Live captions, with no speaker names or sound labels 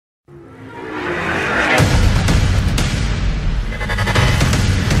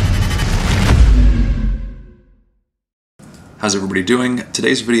How's everybody doing?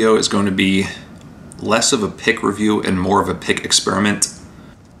 Today's video is going to be less of a pick review and more of a pick experiment.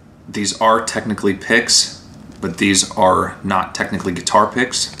 These are technically picks, but these are not technically guitar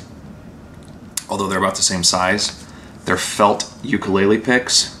picks, although they're about the same size. They're felt ukulele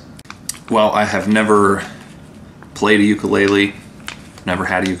picks. Well, I have never played a ukulele, never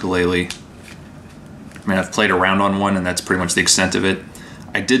had a ukulele. I mean, I've played around on one and that's pretty much the extent of it.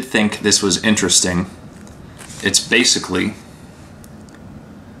 I did think this was interesting. It's basically,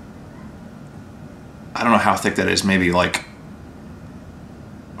 I don't know how thick that is, maybe like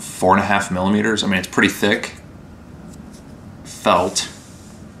 4.5 millimeters. I mean, it's pretty thick. Felt.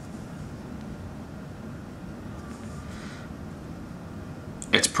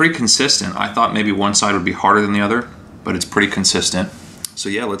 It's pretty consistent. I thought maybe one side would be harder than the other, but it's pretty consistent. So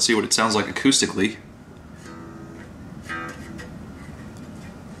yeah, let's see what it sounds like acoustically.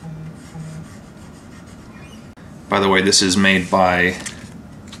 By the way, this is made by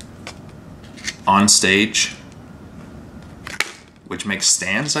On Stage, which makes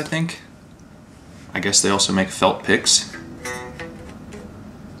stands, I think. I guess they also make felt picks.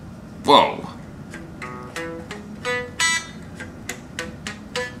 Whoa.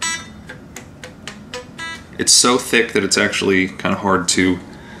 It's so thick that it's actually kind of hard to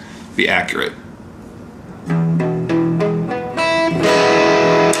be accurate.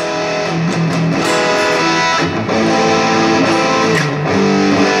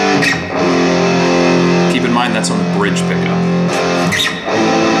 Keep in mind that's on the bridge pickup.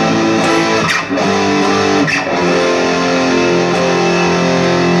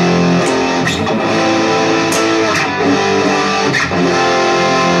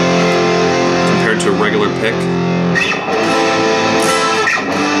 Compared to a regular pick.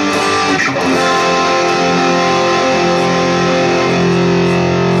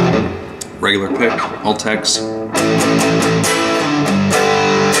 Regular pick, Ultex.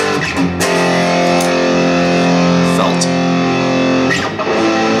 Felt.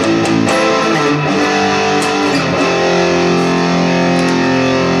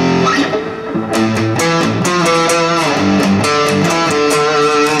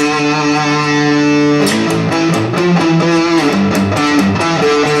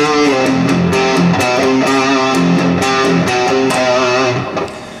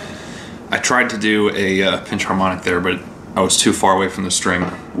 I tried to do a pinch harmonic there, but I was too far away from the string,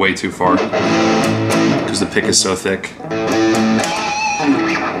 way too far, because the pick is so thick.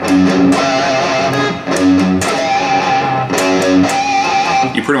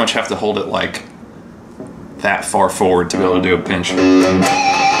 You pretty much have to hold it like that far forward to be able to do a pinch.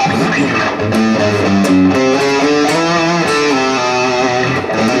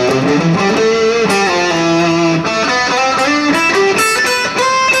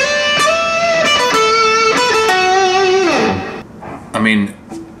 I mean,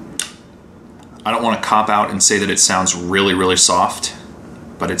 I don't want to cop out and say that it sounds really, really soft,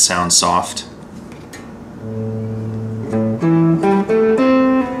 but it sounds soft.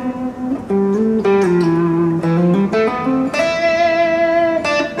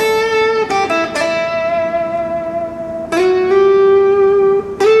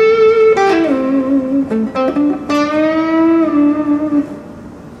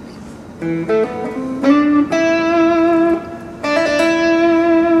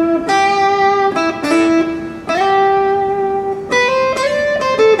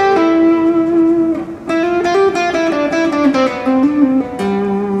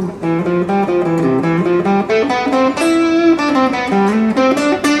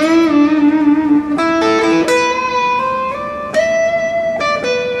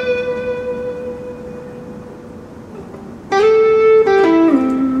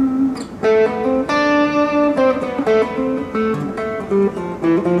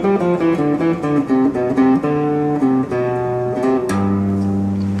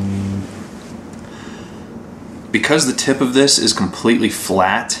 Because the tip of this is completely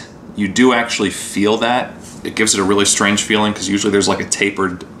flat, you do actually feel that. It gives it a really strange feeling because usually there's like a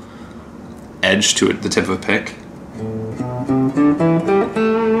tapered edge to it, the tip of a pick.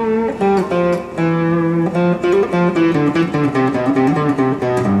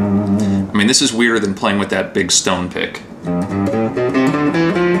 I mean, this is weirder than playing with that big stone pick.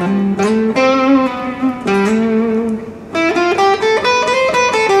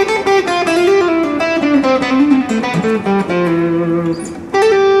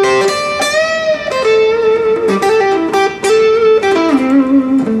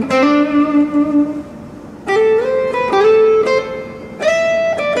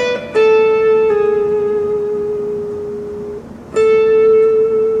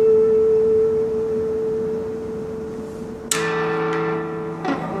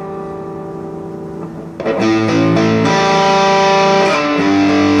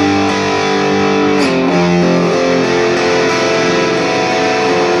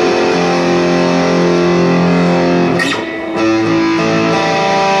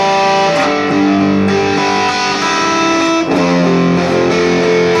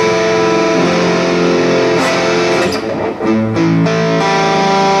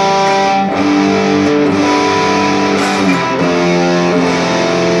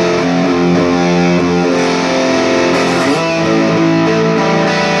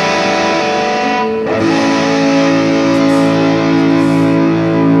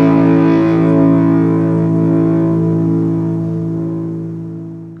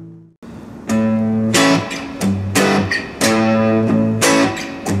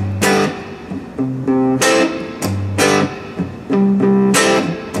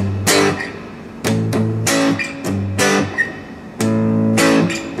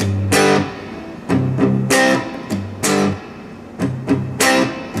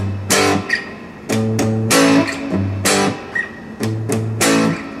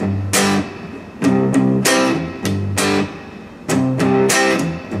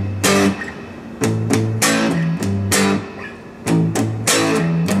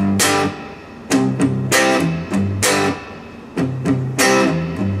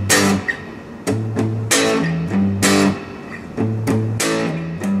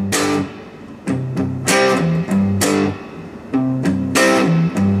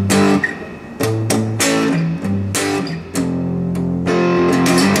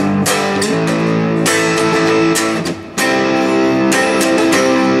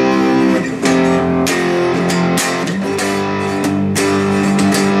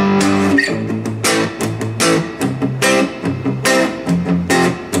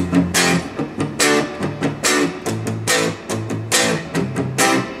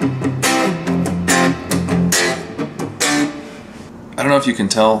 I don't know if you can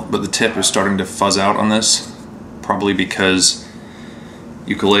tell, but the tip is starting to fuzz out on this, probably because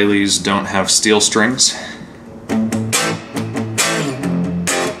ukuleles don't have steel strings.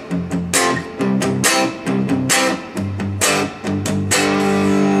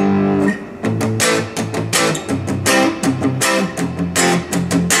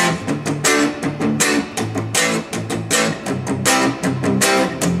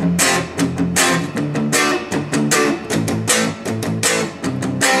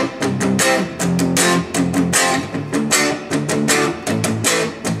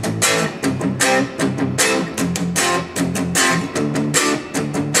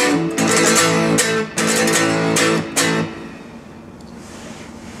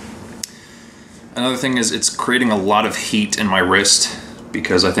 Another thing is it's creating a lot of heat in my wrist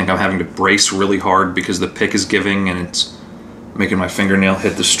because I think I'm having to brace really hard because the pick is giving and it's making my fingernail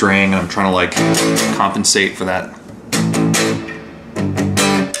hit the string, and I'm trying to like compensate for that.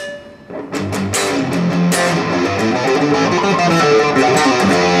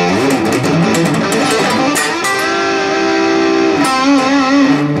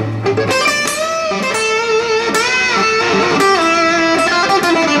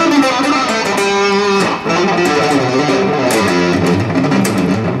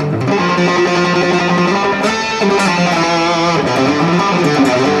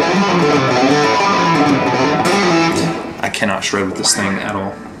 I cannot shred with this thing at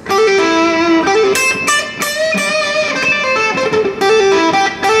all.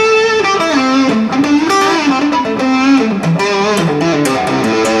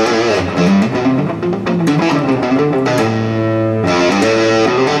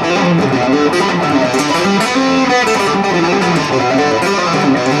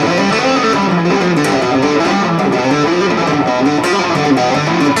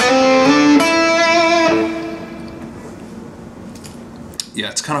 Yeah,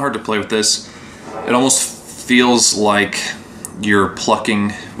 it's kind of hard to play with this. It almost feels like you're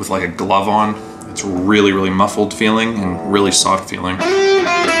plucking with like a glove on. It's really, really muffled feeling and really soft feeling.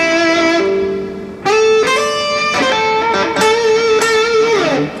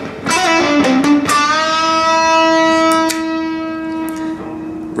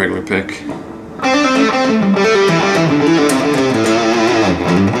 Regular pick.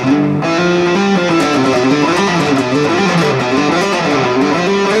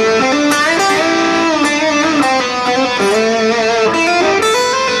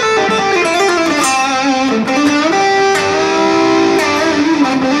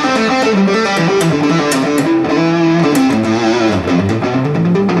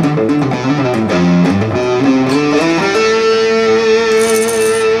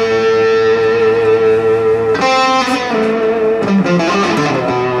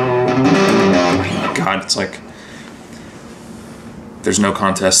 God, it's like there's no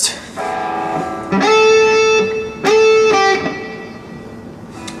contest.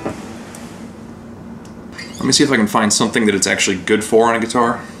 Let me see if I can find something that it's actually good for on a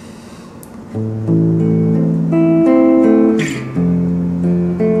guitar.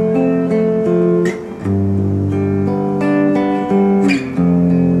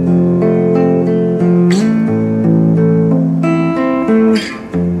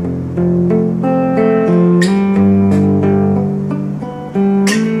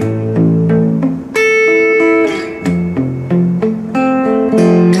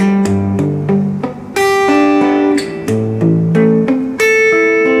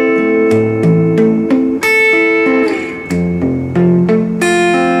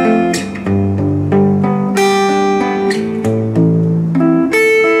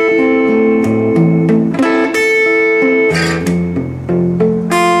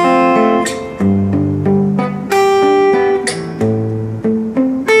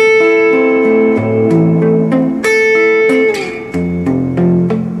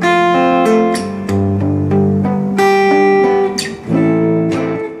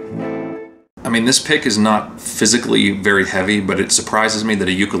 I mean, this pick is not physically very heavy, but it surprises me that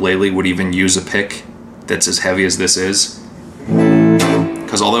a ukulele would even use a pick that's as heavy as this is.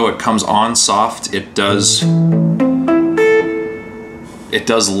 Because although it comes on soft, it does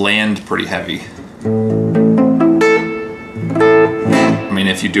land pretty heavy. I mean,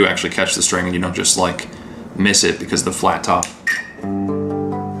 if you do actually catch the string and you don't just like miss it because of the flat top.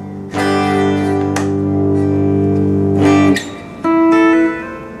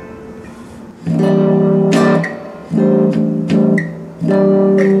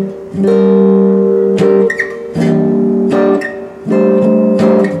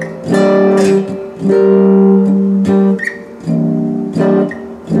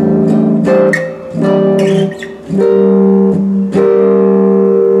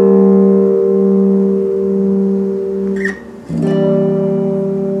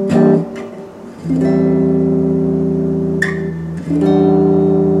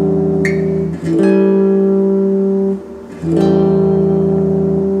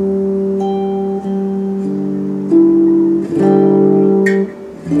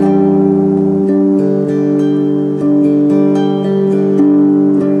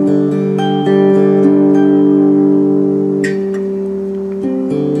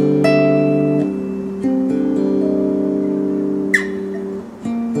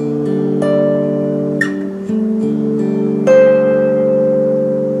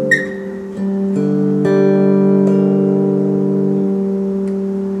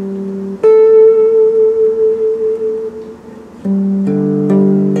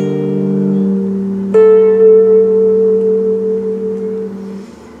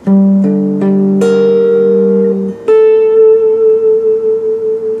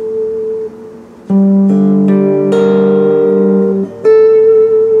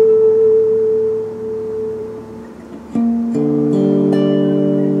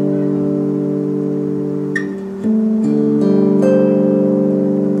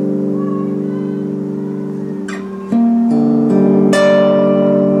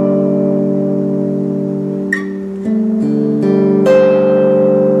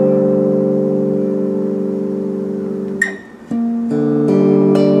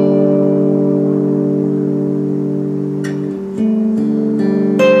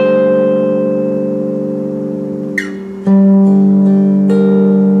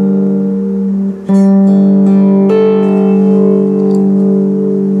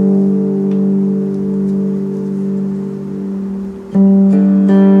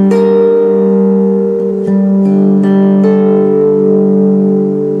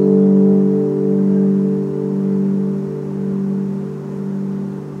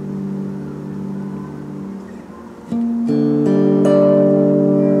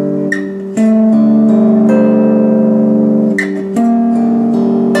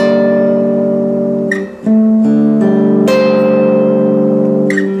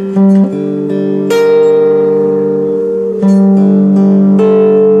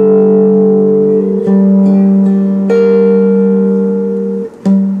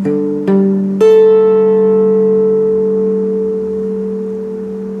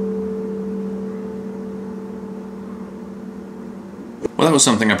 Well, that was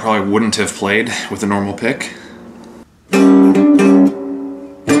something I probably wouldn't have played with a normal pick.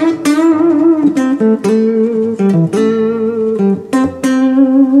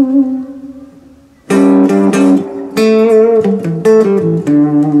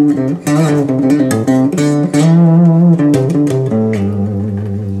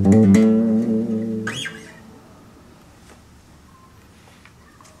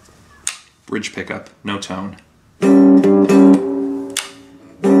 Bridge pickup, no tone.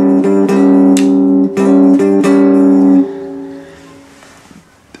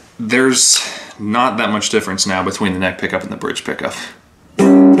 There's not that much difference now between the neck pickup and the bridge pickup. What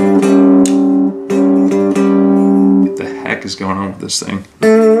the heck is going on with this thing?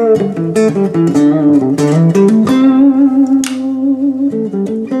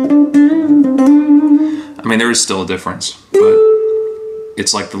 I mean, there is still a difference, but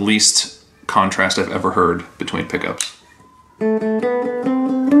it's like the least contrast I've ever heard between pickups.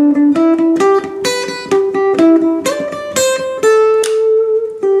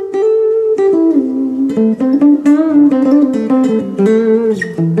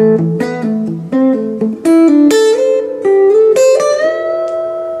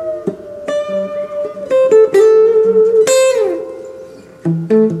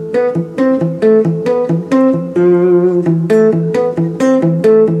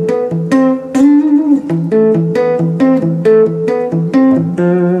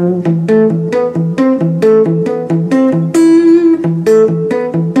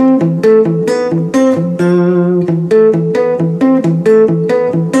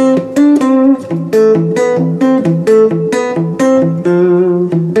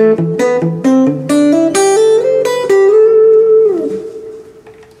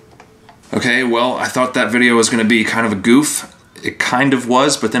 Okay, well, I thought that video was going to be kind of a goof. It kind of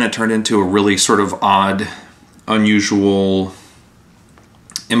was, but then it turned into a really sort of odd, unusual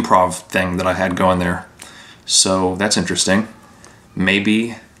improv thing that I had going there. So that's interesting.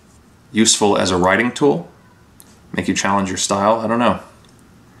 Maybe useful as a writing tool. Make you challenge your style, I don't know.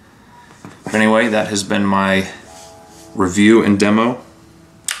 But anyway, that has been my review and demo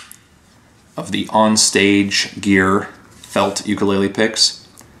of the On-Stage Gear felt ukulele picks.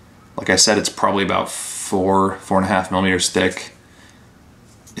 Like I said, it's probably about 4.5 millimeters thick.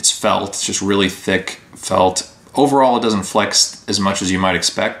 It's felt, it's just really thick felt. Overall, it doesn't flex as much as you might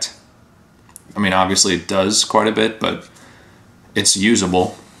expect. I mean, obviously it does quite a bit, but it's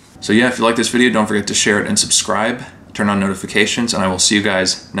usable. So yeah, if you like this video, don't forget to share it and subscribe, turn on notifications, and I will see you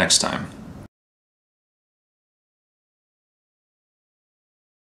guys next time.